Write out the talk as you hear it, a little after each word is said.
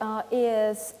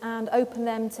ears and open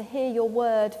them to hear your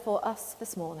word for us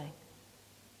this morning.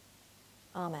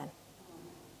 Amen.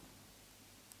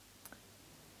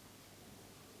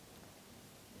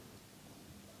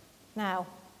 Now,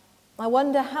 I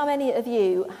wonder how many of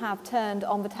you have turned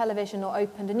on the television or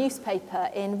opened a newspaper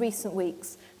in recent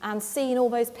weeks and seen all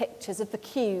those pictures of the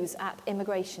queues at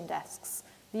immigration desks.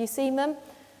 Have you seen them?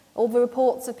 All the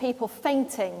reports of people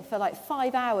fainting for like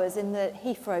 5 hours in the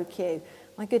Heathrow queue.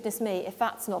 My goodness me, if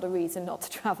that's not a reason not to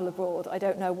travel abroad, I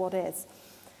don't know what is.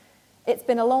 It's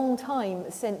been a long time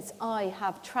since I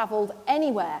have travelled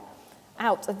anywhere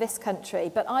out of this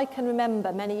country, but I can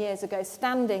remember many years ago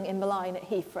standing in the line at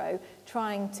Heathrow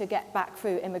trying to get back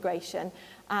through immigration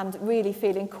and really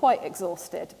feeling quite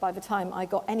exhausted by the time I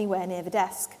got anywhere near the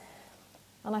desk.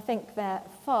 And I think they're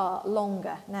far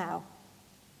longer now.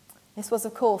 This was,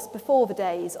 of course, before the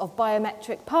days of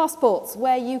biometric passports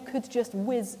where you could just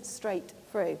whiz straight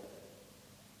through.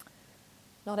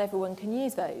 Not everyone can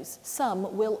use those.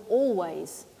 Some will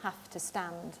always have to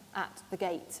stand at the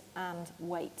gate and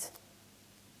wait.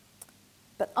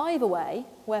 But either way,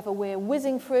 whether we're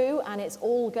whizzing through and it's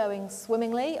all going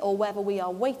swimmingly or whether we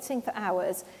are waiting for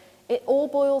hours, it all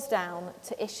boils down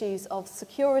to issues of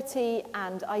security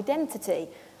and identity,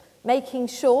 making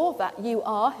sure that you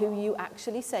are who you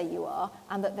actually say you are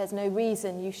and that there's no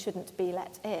reason you shouldn't be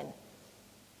let in.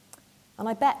 And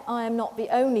I bet I am not the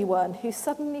only one who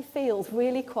suddenly feels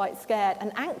really quite scared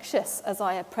and anxious as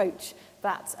I approach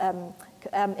that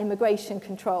immigration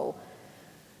control.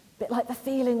 A bit like the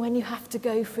feeling when you have to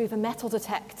go through the metal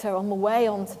detector on the way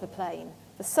onto the plane.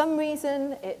 For some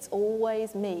reason, it's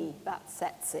always me that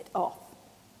sets it off.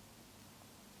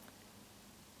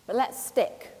 But let's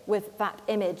stick with that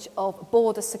image of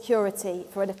border security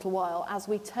for a little while as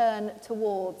we turn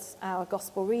towards our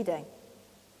gospel reading.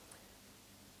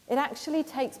 It actually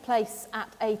takes place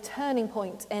at a turning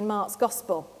point in Mark's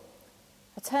gospel,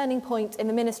 a turning point in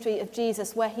the ministry of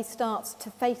Jesus where he starts to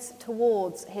face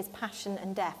towards his passion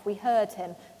and death. We heard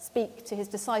him speak to his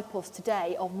disciples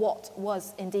today of what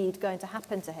was indeed going to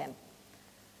happen to him.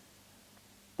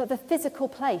 But the physical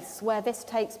place where this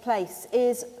takes place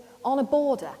is on a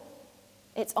border.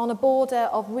 It's on a border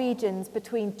of regions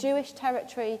between Jewish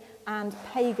territory and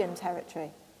pagan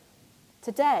territory.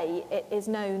 Today, it is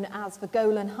known as the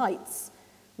Golan Heights,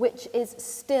 which is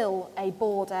still a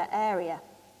border area.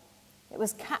 It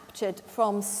was captured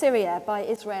from Syria by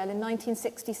Israel in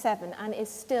 1967 and is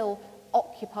still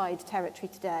occupied territory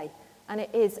today, and it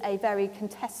is a very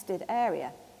contested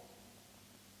area.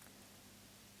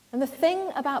 And the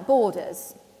thing about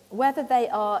borders, whether they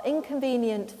are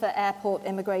inconvenient for airport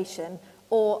immigration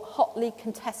or hotly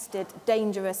contested,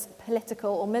 dangerous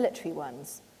political or military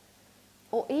ones,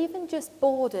 or even just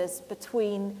borders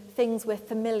between things we're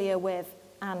familiar with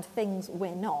and things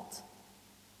we're not.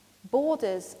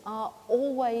 Borders are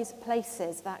always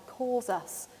places that cause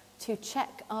us to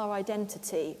check our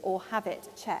identity or have it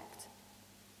checked.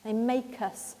 They make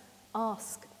us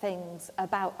ask things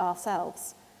about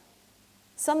ourselves.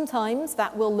 Sometimes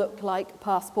that will look like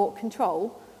passport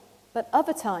control, but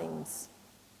other times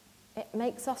it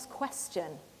makes us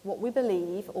question what we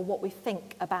believe or what we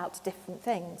think about different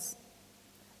things.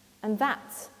 And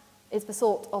that is the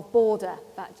sort of border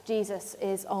that Jesus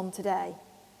is on today,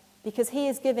 because he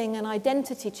is giving an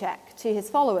identity check to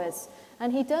his followers,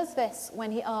 and he does this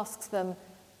when he asks them,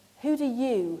 "Who do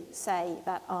you say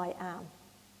that I am?"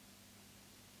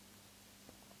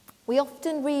 We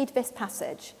often read this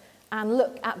passage and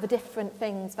look at the different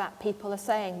things that people are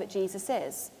saying that Jesus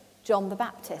is. John the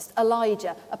Baptist,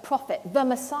 Elijah, a prophet, the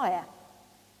Messiah.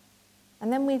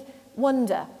 And then we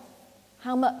wonder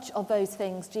how much of those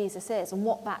things Jesus is and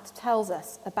what that tells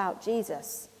us about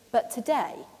Jesus. But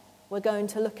today, we're going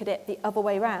to look at it the other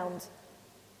way round,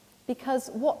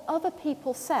 because what other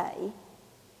people say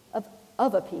of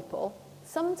other people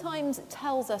sometimes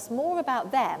tells us more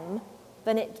about them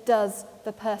than it does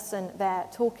the person they're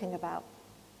talking about.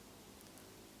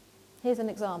 Here's an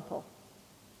example.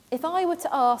 If I were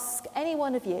to ask any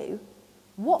one of you,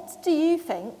 what do you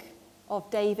think of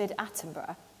David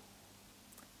Attenborough?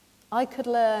 I could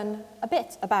learn a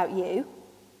bit about you.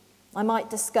 I might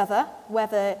discover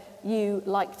whether you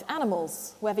liked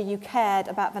animals, whether you cared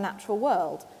about the natural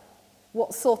world,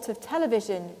 what sort of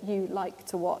television you like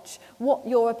to watch, what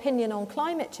your opinion on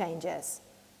climate change is.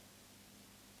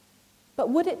 But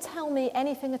would it tell me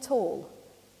anything at all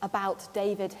about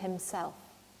David himself?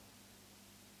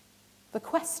 The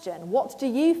question, what do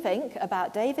you think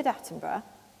about David Attenborough,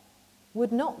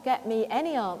 would not get me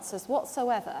any answers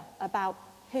whatsoever about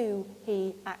who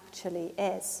he actually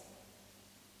is.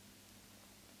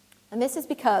 And this is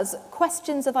because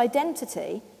questions of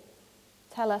identity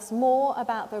tell us more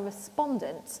about the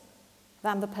respondent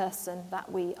than the person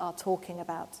that we are talking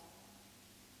about.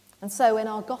 And so in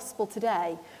our gospel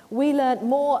today, we learnt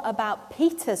more about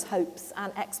Peter's hopes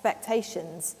and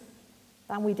expectations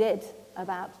than we did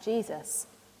about Jesus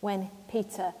when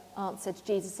Peter answered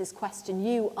Jesus' question,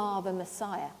 "You are the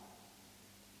Messiah."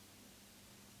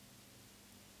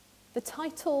 The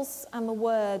titles and the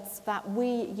words that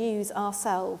we use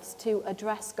ourselves to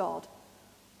address God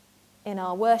in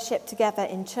our worship together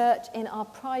in church, in our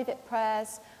private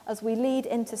prayers, as we lead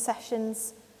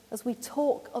intercessions, as we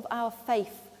talk of our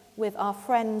faith with our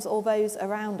friends or those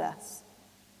around us,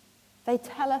 they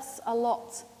tell us a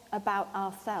lot about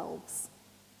ourselves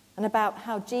and about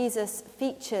how Jesus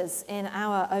features in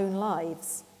our own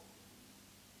lives.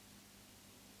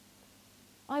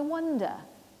 I wonder,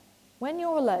 when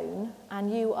you're alone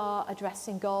and you are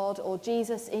addressing God or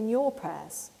Jesus in your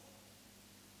prayers,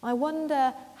 I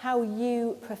wonder how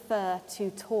you prefer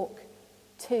to talk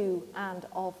to and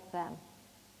of them.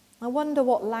 I wonder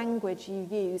what language you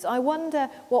use. I wonder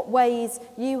what ways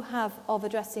you have of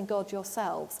addressing God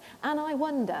yourselves. And I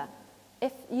wonder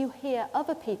if you hear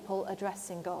other people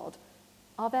addressing God,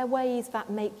 are there ways that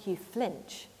make you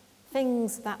flinch,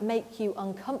 things that make you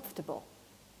uncomfortable,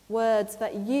 words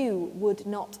that you would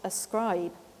not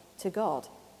ascribe to God?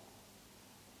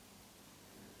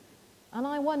 And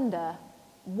I wonder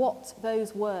what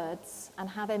those words and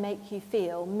how they make you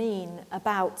feel mean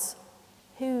about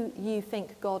who you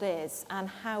think God is and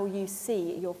how you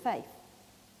see your faith.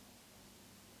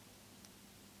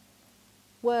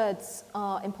 Words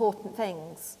are important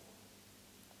things.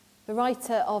 The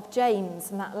writer of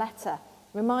James in that letter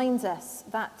reminds us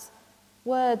that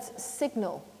words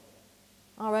signal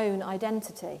our own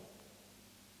identity.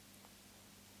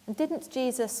 And didn't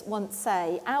Jesus once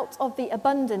say, "Out of the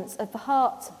abundance of the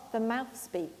heart, the mouth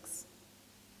speaks"?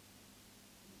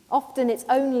 Often it's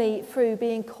only through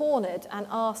being cornered and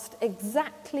asked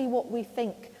exactly what we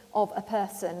think of a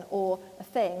person or a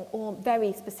thing, or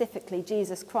very specifically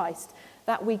Jesus Christ,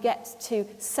 that we get to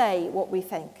say what we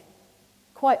think.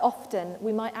 Quite often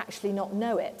we might actually not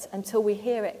know it until we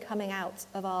hear it coming out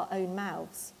of our own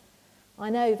mouths. I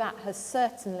know that has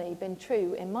certainly been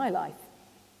true in my life.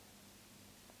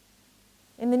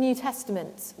 In the New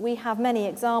Testament, we have many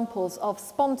examples of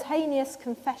spontaneous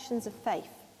confessions of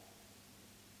faith.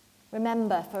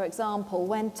 Remember, for example,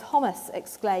 when Thomas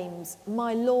exclaims,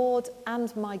 "My Lord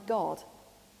and my God."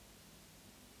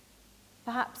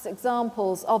 Perhaps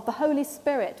examples of the Holy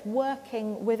Spirit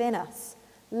working within us,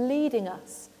 leading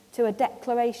us to a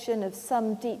declaration of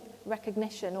some deep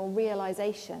recognition or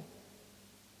realization.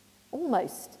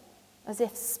 Almost as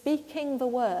if speaking the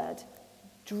word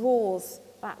draws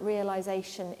that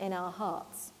realization in our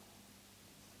hearts.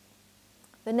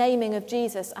 The naming of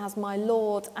Jesus as my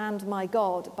Lord and my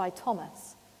God by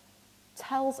Thomas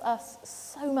tells us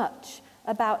so much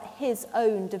about his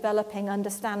own developing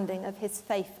understanding of his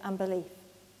faith and belief.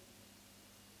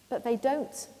 But they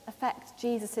don't affect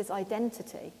Jesus'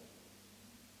 identity.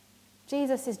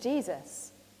 Jesus is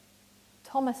Jesus.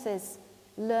 Thomas's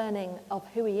learning of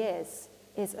who he is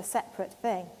a separate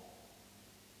thing.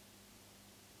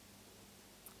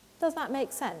 Does that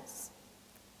make sense?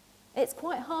 It's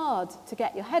quite hard to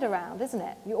get your head around, isn't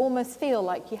it? You almost feel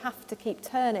like you have to keep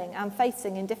turning and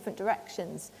facing in different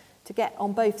directions to get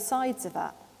on both sides of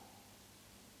that.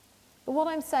 But what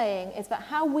I'm saying is that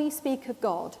how we speak of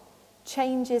God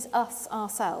changes us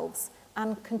ourselves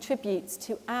and contributes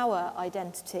to our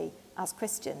identity as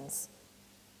Christians.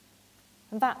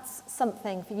 And that's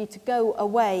something for you to go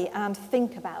away and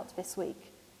think about this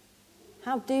week.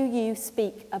 How do you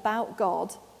speak about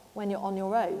God when you're on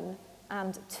your own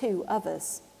and to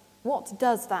others? What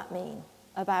does that mean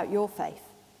about your faith?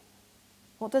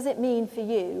 What does it mean for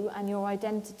you and your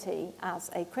identity as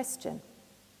a Christian?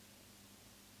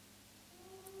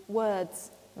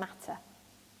 Words matter.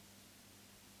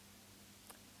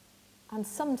 And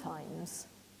sometimes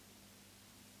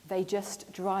they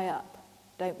just dry up,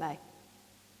 don't they?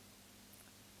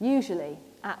 Usually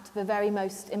at the very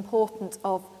most important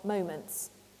of moments.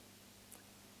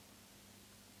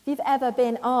 If you've ever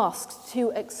been asked to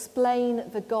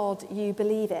explain the God you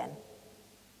believe in,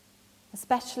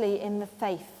 especially in the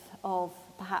faith of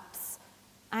perhaps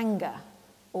anger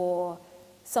or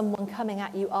someone coming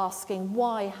at you asking,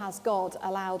 why has God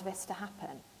allowed this to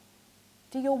happen?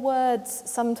 Do your words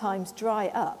sometimes dry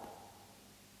up?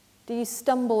 Do you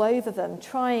stumble over them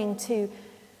trying to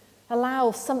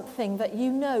allow something that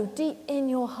you know deep in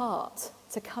your heart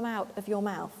to come out of your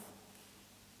mouth,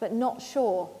 but not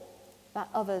sure that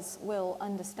others will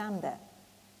understand it?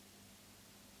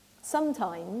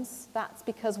 Sometimes that's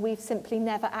because we've simply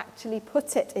never actually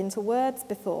put it into words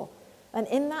before. And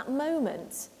in that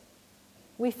moment,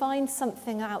 we find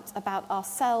something out about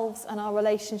ourselves and our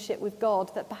relationship with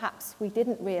God that perhaps we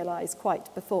didn't realise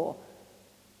quite before.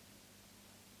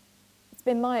 It's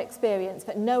been my experience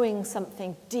that knowing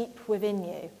something deep within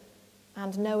you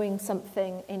and knowing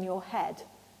something in your head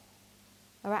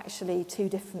are actually two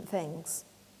different things.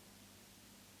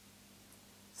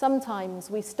 Sometimes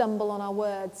we stumble on our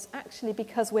words actually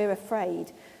because we're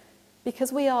afraid,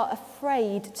 because we are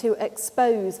afraid to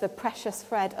expose the precious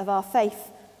thread of our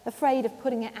faith, afraid of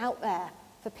putting it out there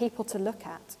for people to look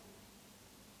at.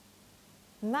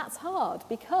 And that's hard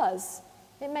because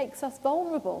it makes us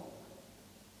vulnerable.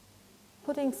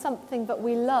 Putting something that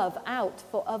we love out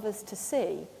for others to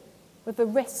see, with the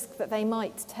risk that they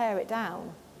might tear it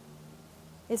down,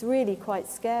 is really quite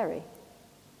scary.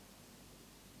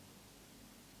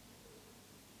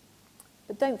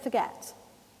 But don't forget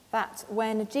that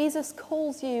when Jesus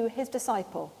calls you his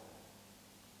disciple,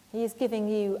 he is giving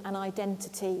you an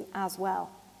identity as well.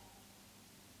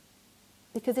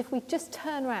 Because if we just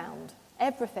turn around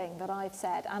everything that I've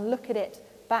said and look at it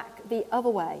back the other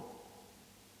way,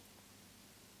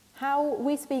 how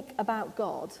we speak about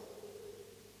God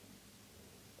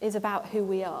is about who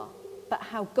we are, but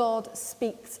how God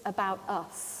speaks about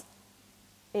us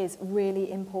is really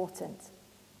important.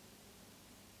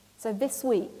 So this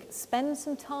week, spend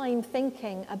some time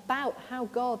thinking about how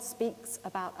God speaks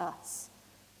about us.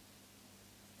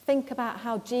 Think about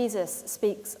how Jesus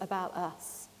speaks about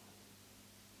us.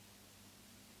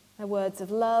 They're words of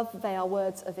love, they are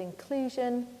words of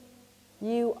inclusion.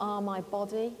 You are my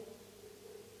body.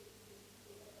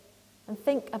 And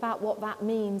think about what that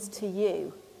means to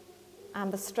you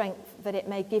and the strength that it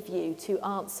may give you to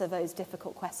answer those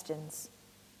difficult questions.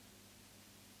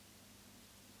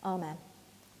 Amen.